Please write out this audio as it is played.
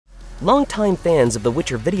Longtime fans of The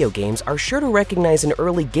Witcher video games are sure to recognize an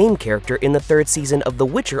early game character in the third season of The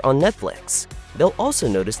Witcher on Netflix. They'll also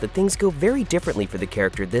notice that things go very differently for the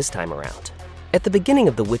character this time around. At the beginning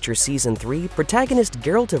of The Witcher Season 3, protagonist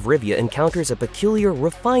Geralt of Rivia encounters a peculiar,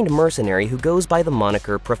 refined mercenary who goes by the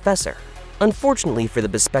moniker Professor. Unfortunately for the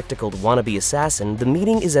bespectacled wannabe assassin, the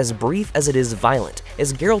meeting is as brief as it is violent,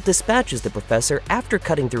 as Geralt dispatches the Professor after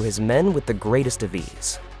cutting through his men with the greatest of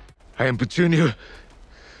ease. I am Petunio.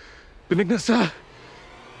 Benigna, sir.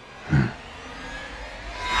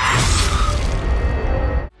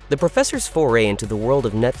 The Professor's foray into the world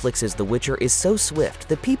of Netflix's The Witcher is so swift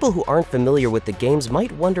that people who aren't familiar with the games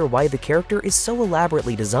might wonder why the character is so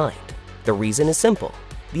elaborately designed. The reason is simple.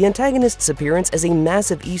 The antagonist's appearance is a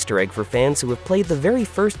massive Easter egg for fans who have played the very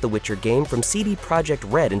first The Witcher game from CD Projekt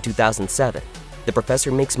Red in 2007. The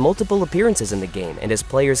Professor makes multiple appearances in the game, and as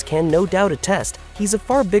players can no doubt attest, he's a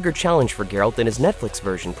far bigger challenge for Geralt than his Netflix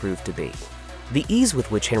version proved to be. The ease with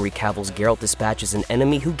which Henry Cavill's Geralt dispatches an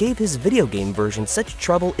enemy who gave his video game version such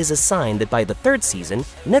trouble is a sign that by the third season,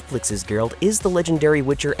 Netflix's Geralt is the legendary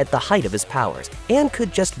Witcher at the height of his powers, and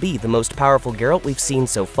could just be the most powerful Geralt we've seen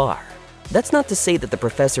so far. That's not to say that the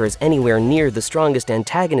Professor is anywhere near the strongest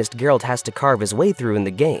antagonist Geralt has to carve his way through in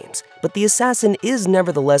the games, but the assassin is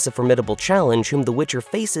nevertheless a formidable challenge whom the Witcher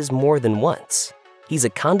faces more than once. He's a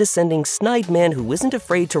condescending, snide man who isn't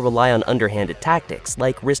afraid to rely on underhanded tactics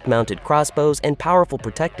like wrist-mounted crossbows and powerful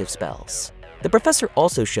protective spells. The Professor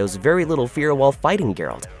also shows very little fear while fighting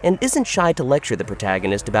Geralt, and isn't shy to lecture the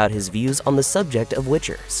protagonist about his views on the subject of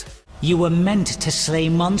Witchers. You were meant to slay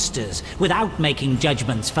monsters without making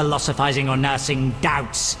judgments, philosophizing, or nursing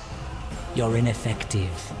doubts. You're ineffective.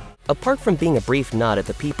 Apart from being a brief nod at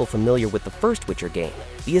the people familiar with the first Witcher game,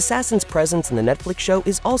 the assassin's presence in the Netflix show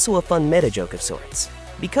is also a fun meta-joke of sorts.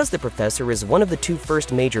 Because the Professor is one of the two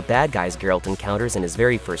first major bad guys Geralt encounters in his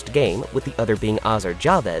very first game, with the other being Azar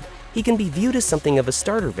Javed, he can be viewed as something of a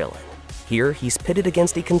starter villain. Here, he's pitted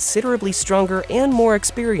against a considerably stronger and more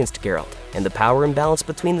experienced Geralt, and the power imbalance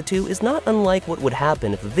between the two is not unlike what would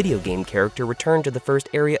happen if a video game character returned to the first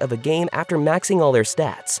area of a game after maxing all their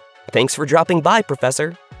stats. Thanks for dropping by,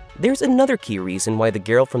 Professor! There's another key reason why the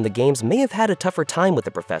Geralt from the games may have had a tougher time with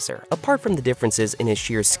the Professor, apart from the differences in his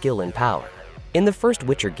sheer skill and power. In the first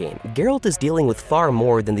Witcher game, Geralt is dealing with far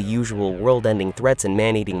more than the usual world-ending threats and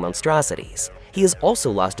man-eating monstrosities. He has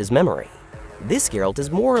also lost his memory. This Geralt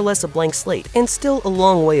is more or less a blank slate, and still a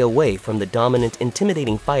long way away from the dominant,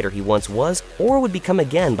 intimidating fighter he once was, or would become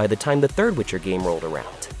again by the time the third Witcher game rolled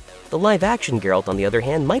around. The live-action Geralt, on the other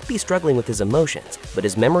hand, might be struggling with his emotions, but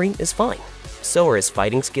his memory is fine. So are his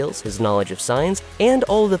fighting skills, his knowledge of signs, and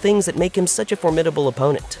all of the things that make him such a formidable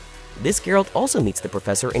opponent. This Geralt also meets the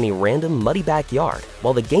Professor in a random, muddy backyard,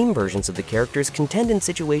 while the game versions of the characters contend in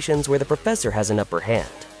situations where the Professor has an upper hand.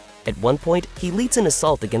 At one point, he leads an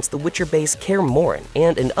assault against the Witcher base Kaer Morhen,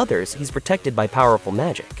 and in others, he's protected by powerful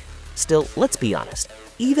magic. Still, let's be honest,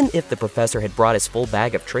 even if the Professor had brought his full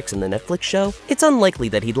bag of tricks in the Netflix show, it's unlikely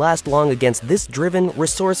that he'd last long against this driven,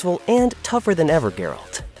 resourceful, and tougher-than-ever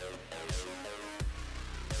Geralt.